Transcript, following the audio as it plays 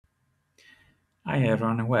Hi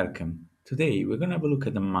everyone and welcome. Today we're going to have a look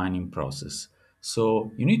at the mining process.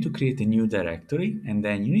 So you need to create a new directory and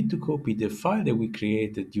then you need to copy the file that we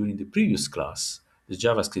created during the previous class, the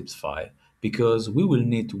JavaScript file, because we will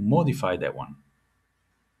need to modify that one.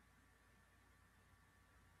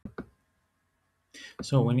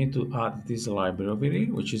 So we need to add this library over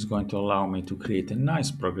here, which is going to allow me to create a nice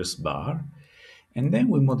progress bar. And then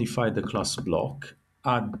we modify the class block,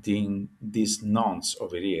 adding this nonce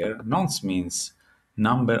over here. Nonce means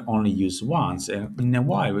number only used once, and in a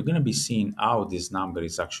while we're going to be seeing how this number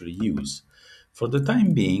is actually used. For the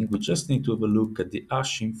time being, we just need to have a look at the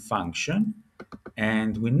hashing function,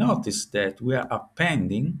 and we notice that we are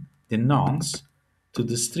appending the nonce to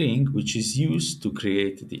the string which is used to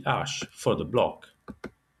create the hash for the block.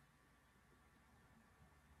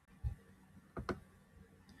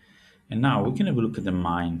 And now we can have a look at the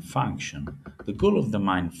mine function. The goal of the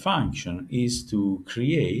mine function is to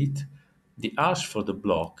create the hash for the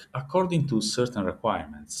block according to certain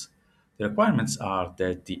requirements. The requirements are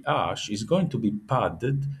that the hash is going to be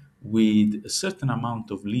padded with a certain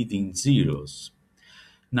amount of leading zeros.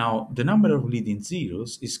 Now, the number of leading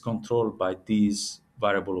zeros is controlled by this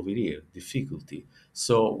variable over here, difficulty.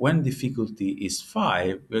 So when difficulty is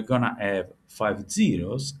 5, we're going to have 5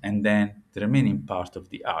 zeros and then the remaining part of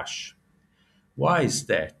the hash. Why is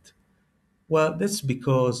that? Well, that's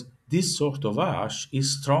because this sort of hash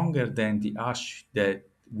is stronger than the hash that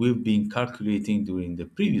we've been calculating during the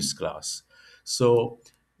previous class. So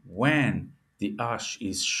when the hash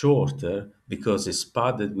is shorter because it's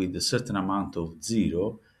padded with a certain amount of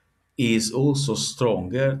zero, is also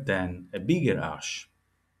stronger than a bigger hash.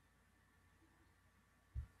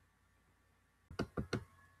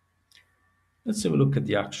 Let's have a look at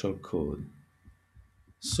the actual code.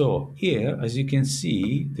 So here, as you can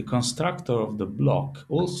see, the constructor of the block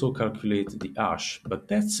also calculates the hash, but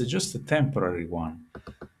that's just a temporary one.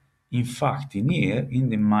 In fact, in here, in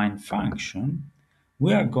the mine function,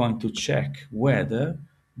 we are going to check whether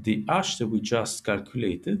the hash that we just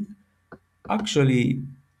calculated actually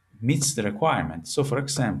meets the requirement. So for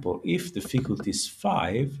example, if difficulty is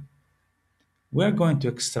 5, we are going to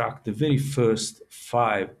extract the very first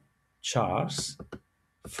 5 chars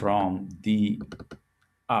from the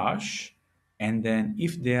hash, and then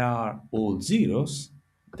if they are all zeros,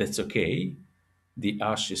 that's okay, the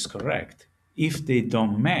hash is correct. If they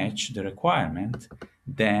don't match the requirement,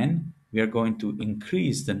 then we are going to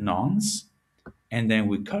increase the nonce and then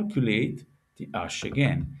we calculate the hash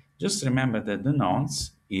again. Just remember that the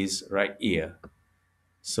nonce is right here.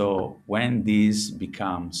 So when this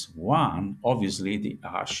becomes 1, obviously the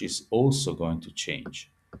hash is also going to change.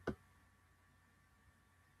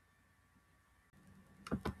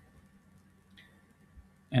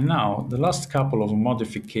 And now the last couple of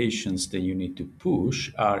modifications that you need to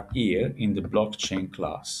push are here in the BlockChain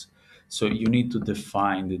class. So you need to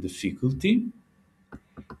define the difficulty,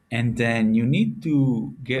 and then you need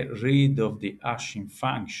to get rid of the hashing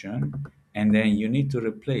function, and then you need to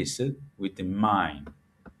replace it with the mine.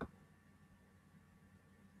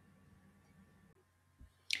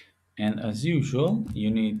 And as usual, you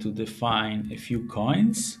need to define a few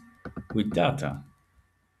coins with data,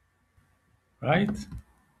 right?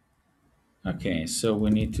 Okay, so we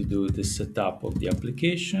need to do the setup of the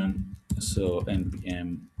application. So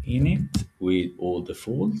npm init with all the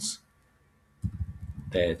defaults.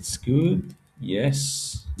 That's good.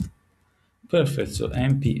 Yes. Perfect. So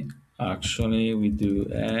np actually we do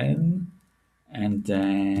n and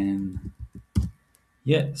then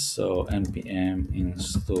yeah, so npm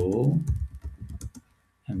install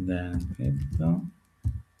and then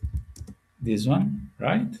this one,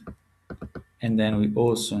 right? And then we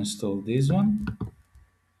also install this one.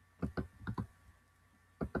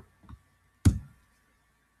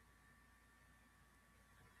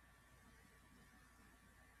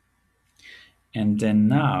 And then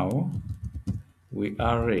now we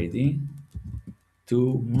are ready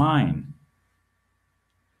to mine.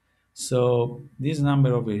 So this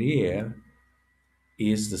number over here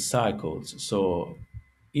is the cycles. So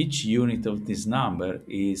each unit of this number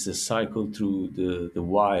is a cycle through the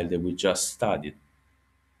while that we just studied.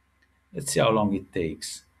 Let's see how long it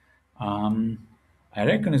takes. I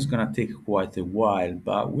reckon it's going to take quite a while,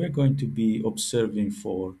 but we're going to be observing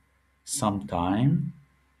for some time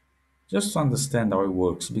just to understand how it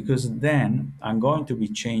works, because then I'm going to be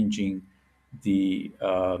changing the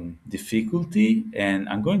difficulty, and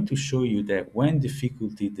I'm going to show you that when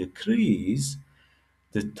difficulty decrease,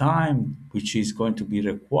 the time which is going to be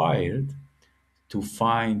required to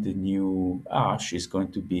find the new hash is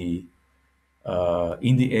going to be,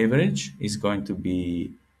 in the average, is going to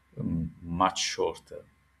be much shorter.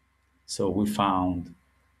 So we found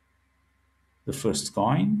the first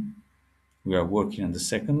coin. We are working on the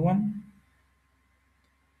second one.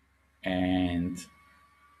 And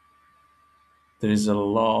there is a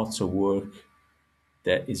lot of work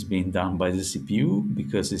that is being done by the CPU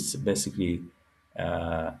because it's basically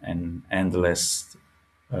an endless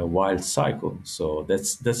wild cycle. So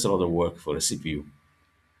that's a lot of work for a CPU.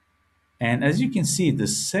 And as you can see, the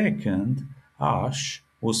second hash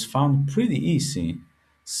was found pretty easy.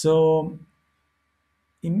 So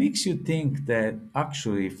it makes you think that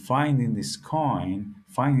actually finding this coin,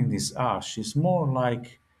 finding this hash is more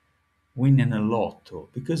like winning a lotto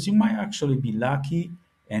because you might actually be lucky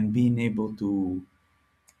and being able to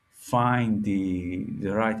find the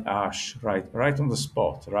right hash right on the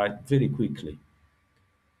spot, right, very quickly.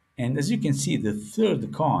 And as you can see, the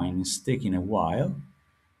third coin is taking a while,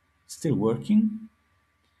 still working.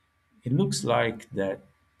 It looks like that,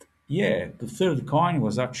 yeah, the third coin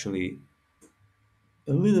was actually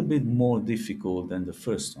a little bit more difficult than the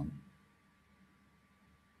first one.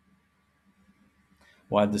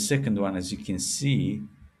 While the second one, as you can see,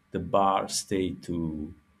 the bar stayed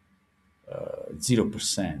to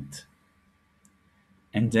 0%.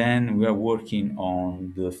 And then we are working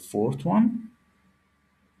on the fourth one.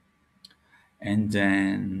 And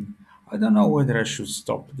then I don't know whether I should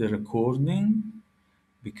stop the recording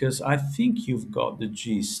because I think you've got the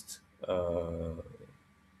gist of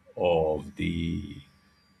the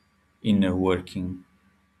inner working.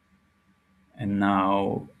 And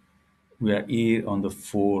now we are here on the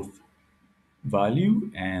fourth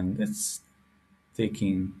value, and it's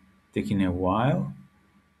taking taking a while.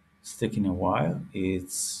 It's taking a while.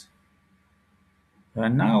 It's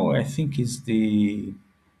right now I think is the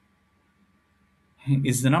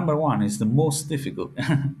number one. Is the most difficult.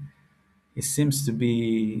 It seems to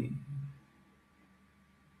be,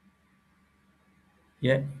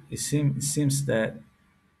 yeah. It seems that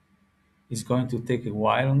it's going to take a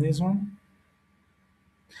while on this one.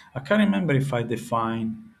 I can't remember if I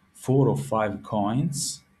defined 4 or 5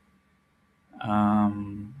 coins.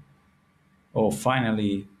 Um, oh,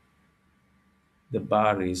 finally, the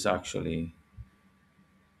bar is actually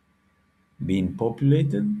being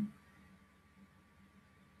populated,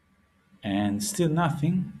 and still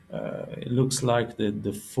nothing. It looks like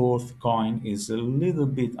the fourth coin is a little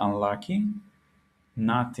bit unlucky.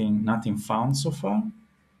 Nothing found so far.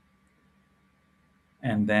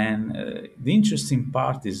 And then the interesting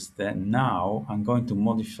part is that now I'm going to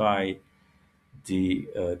modify the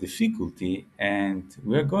difficulty, and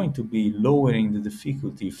we're going to be lowering the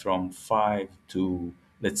difficulty from 5 to,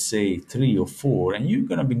 let's say, 3 or 4, and you're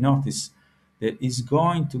going to be notice that it's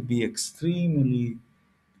going to be extremely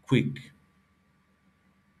quick.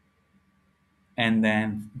 And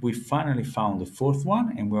then we finally found the fourth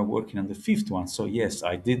one, and we're working on the fifth one. So yes,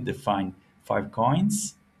 I did define 5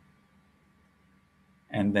 coins.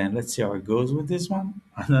 And then let's see how it goes with this one.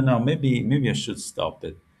 I don't know, maybe I should stop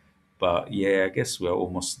it, but yeah, I guess we're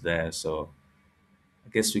almost there. So I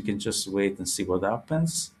guess we can just wait and see what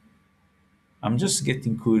happens. I'm just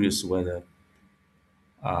getting curious whether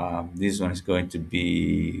this one is going to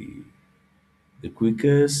be the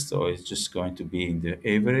quickest, or it's just going to be in the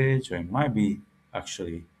average, or it might be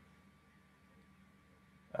actually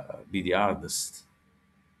be the hardest.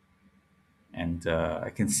 And I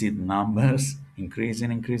can see the numbers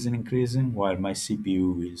increasing, while my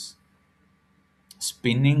CPU is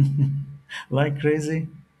spinning like crazy.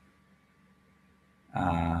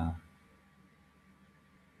 Uh,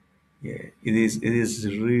 Yeah, it is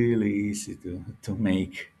really easy to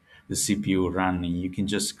make the CPU running. You can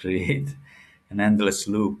just create an endless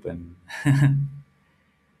loop, and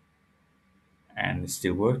it's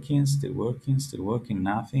still working,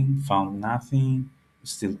 nothing, found nothing,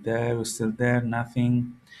 still there,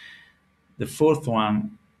 nothing. The fourth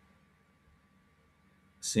one,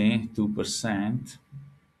 see, 2%.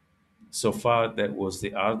 So far that was the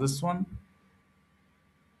hardest one.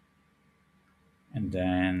 And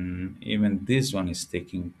then even this one is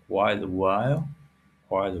taking quite a while.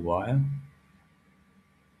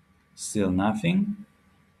 Still nothing.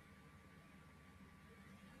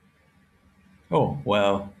 Oh,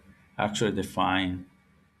 well, actually define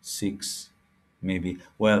 6, maybe.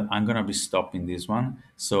 Well, I'm gonna be stopping this one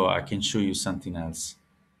so I can show you something else.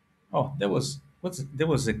 Oh, that was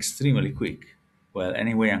extremely quick. Well,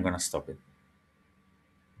 anyway, I'm gonna stop it.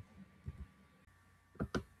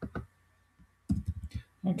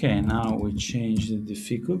 Okay, now we change the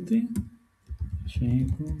difficulty.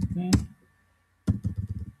 Difficulty.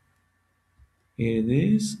 Here it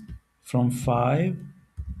is, from 5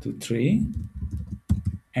 to 3.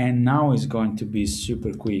 And now it's going to be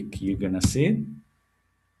super quick. You're gonna see it.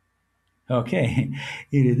 Okay,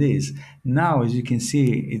 here it is. Now, as you can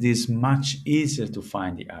see, it is much easier to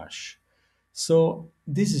find the hash. So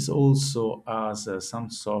this is also as some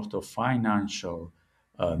sort of financial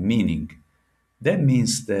meaning. That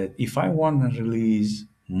means that if I want to release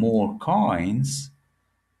more coins,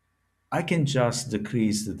 I can just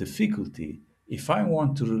decrease the difficulty. If I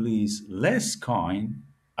want to release less coin,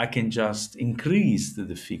 I can just increase the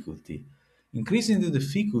difficulty. Increasing the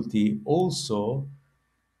difficulty also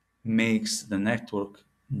makes the network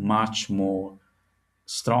much more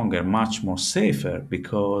stronger, much more safer,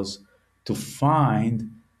 because to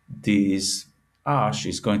find this hash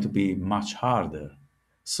is going to be much harder.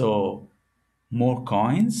 So more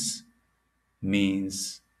coins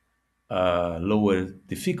means lower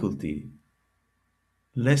difficulty.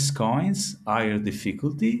 Less coins, higher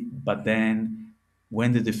difficulty, but then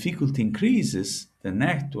when the difficulty increases, the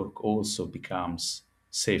network also becomes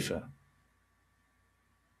safer.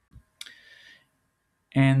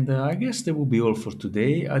 And I guess that will be all for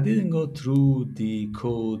today. I didn't go through the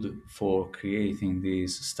code for creating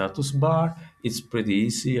this status bar. It's pretty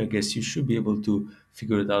easy. I guess you should be able to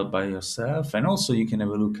figure it out by yourself. And also, you can have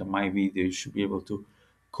a look at my video. You should be able to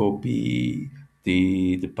copy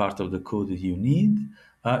the part of the code that you need.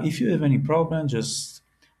 If you have any problem, just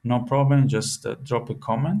no problem. Just drop a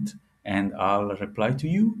comment and I'll reply to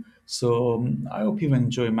you. So I hope you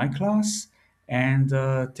enjoy my class and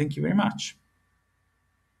thank you very much.